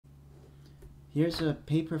Here's a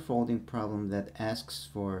paper folding problem that asks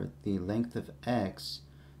for the length of x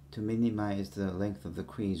to minimize the length of the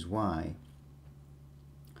crease y.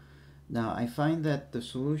 Now I find that the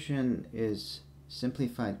solution is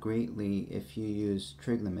simplified greatly if you use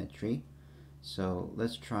trigonometry. So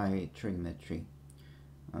let's try trigonometry.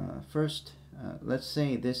 First, let's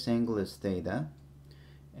say this angle is theta,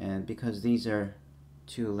 and because these are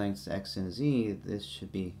two lengths x and z, this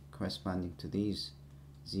should be corresponding to these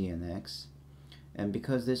z and x. And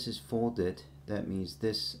because this is folded, that means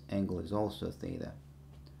this angle is also theta.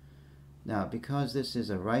 Now, because this is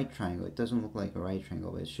a right triangle, it doesn't look like a right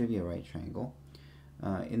triangle, but it should be a right triangle.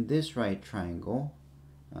 In this right triangle,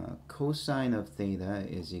 cosine of theta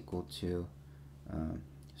is equal to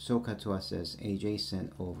SOHCAHTOA to us as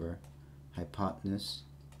adjacent over hypotenuse.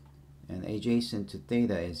 And adjacent to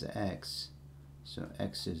theta is x. So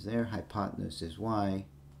x is there, hypotenuse is y.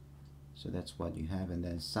 So that's what you have, and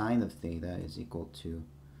then sine of theta is equal to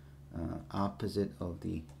opposite of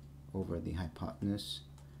the over the hypotenuse,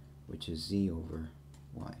 which is z over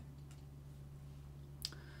y.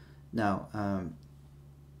 Now,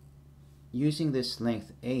 using this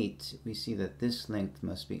length 8, we see that this length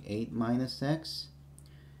must be 8 minus x,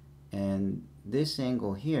 and this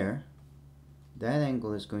angle here, that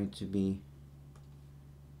angle is going to be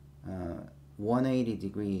 180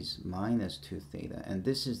 degrees minus 2 theta, and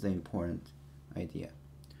this is the important idea.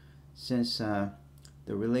 Since the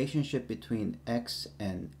relationship between x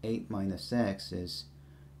and 8 minus x is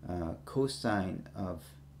cosine of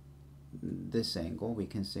this angle, we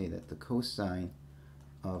can say that the cosine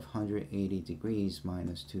of 180 degrees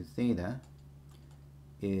minus 2 theta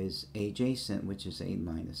is adjacent, which is 8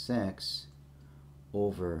 minus x,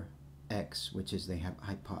 over x, which is the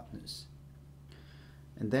hypotenuse.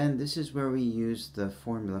 And then this is where we use the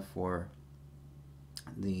formula for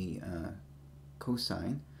the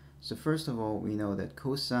cosine. So first of all, we know that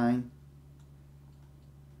cosine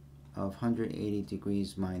of 180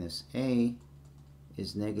 degrees minus a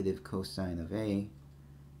is negative cosine of a.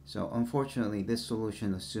 So unfortunately, this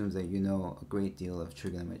solution assumes that you know a great deal of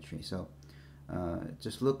trigonometry. So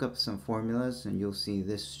just look up some formulas and you'll see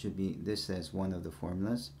this should be this as one of the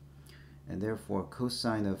formulas. And therefore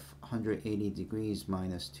cosine of 180 degrees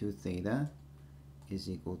minus 2 theta is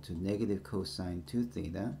equal to negative cosine 2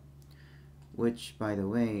 theta, which by the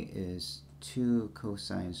way is 2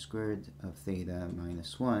 cosine squared of theta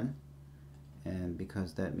minus 1, and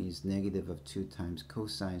because that means negative of 2 times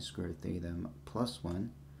cosine squared theta plus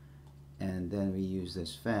 1, and then we use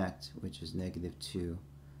this fact, which is negative 2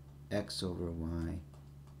 x over y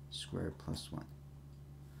squared plus 1.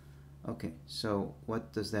 Okay, so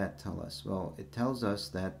what does that tell us? Well, it tells us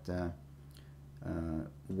that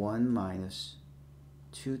 1 minus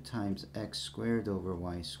 2 times x squared over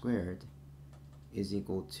y squared is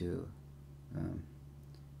equal to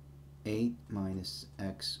 8 minus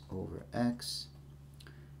x over x.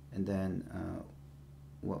 And then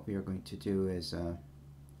what we are going to do is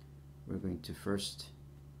we're going to first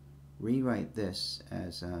rewrite this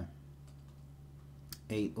as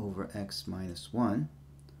 8 over x minus 1,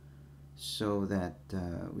 so that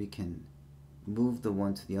we can move the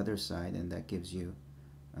 1 to the other side, and that gives you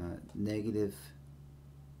negative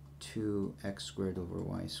 2x squared over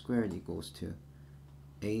y squared equals to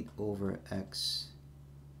 8 over x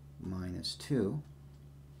minus 2.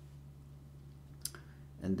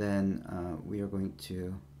 And then we are going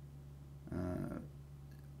to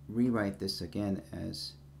rewrite this again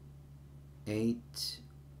as 8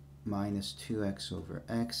 minus 2x over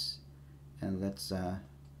x, and let's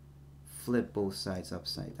flip both sides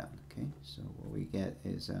upside down. Okay, so what we get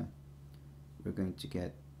is we're going to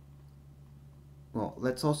get, well,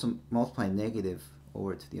 let's also multiply negative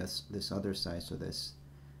over to this other side, so this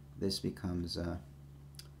becomes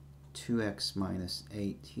 2x minus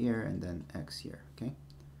 8 here, and then x here. Okay,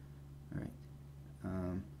 all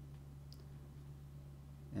right,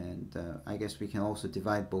 and I guess we can also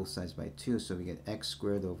divide both sides by 2, so we get x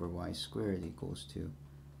squared over y squared equals to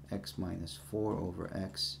x minus 4 over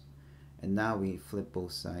x. And now we flip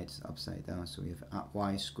both sides upside down, so we have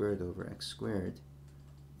y squared over x squared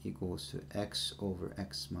equals to x over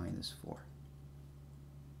x minus 4.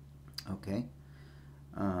 Okay.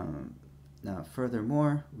 Now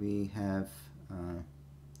furthermore, we have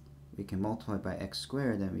we can multiply by x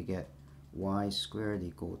squared, and we get y squared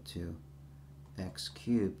equal to x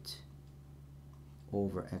cubed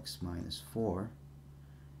over x minus 4.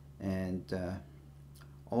 And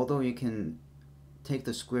although you can take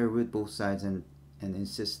the square root both sides and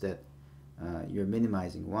insist that you're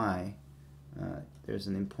minimizing y, there's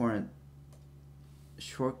an important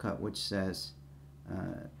shortcut which says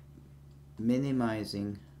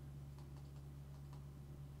minimizing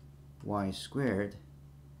y squared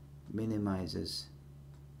minimizes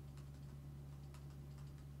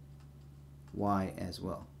y as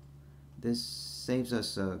well. This saves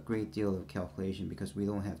us a great deal of calculation because we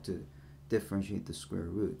don't have to differentiate the square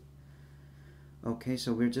root. Okay,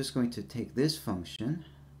 so we're just going to take this function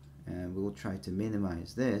and we'll try to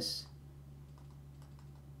minimize this.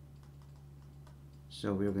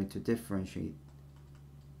 So we're going to differentiate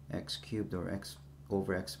x cubed or x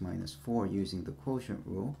over x minus 4 using the quotient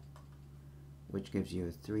rule, which gives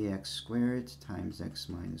you 3x squared times x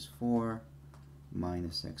minus 4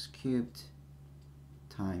 minus x cubed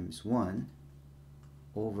times 1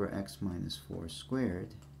 over x minus 4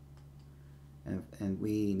 squared. And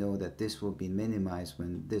we know that this will be minimized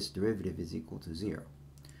when this derivative is equal to 0.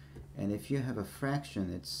 And if you have a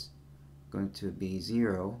fraction, it's going to be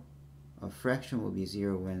 0. A fraction will be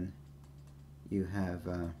 0 when you have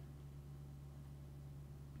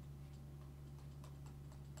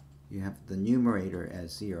the numerator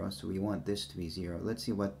as 0, so we want this to be 0. Let's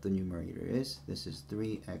see what the numerator is. This is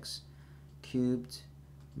 3x cubed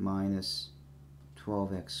minus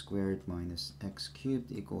 12x squared minus x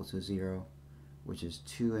cubed equal to 0, which is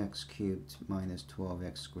 2x cubed minus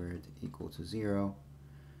 12x squared equal to 0.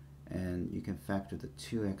 And you can factor the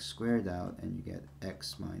 2x squared out and you get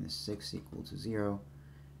x minus 6 equal to 0.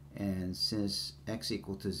 And since x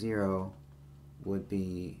equal to 0 would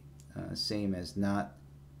be same as not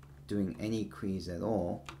doing any crease at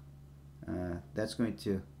all, that's going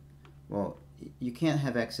to, well, you can't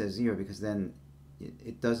have x as 0 because then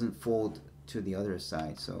it doesn't fold to the other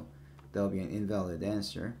side, so there'll be an invalid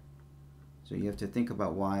answer. So you have to think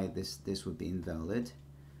about why this would be invalid.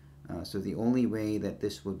 So the only way that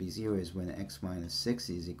this would be 0 is when x minus 6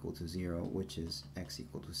 is equal to 0, which is x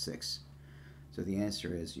equal to 6. So the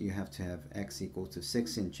answer is you have to have x equal to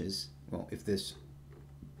 6 inches. Well, if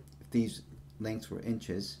these lengths were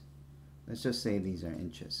inches, let's just say these are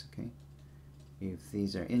inches, okay? If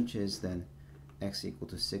these are inches, then x equal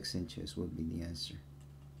to 6 inches would be the answer.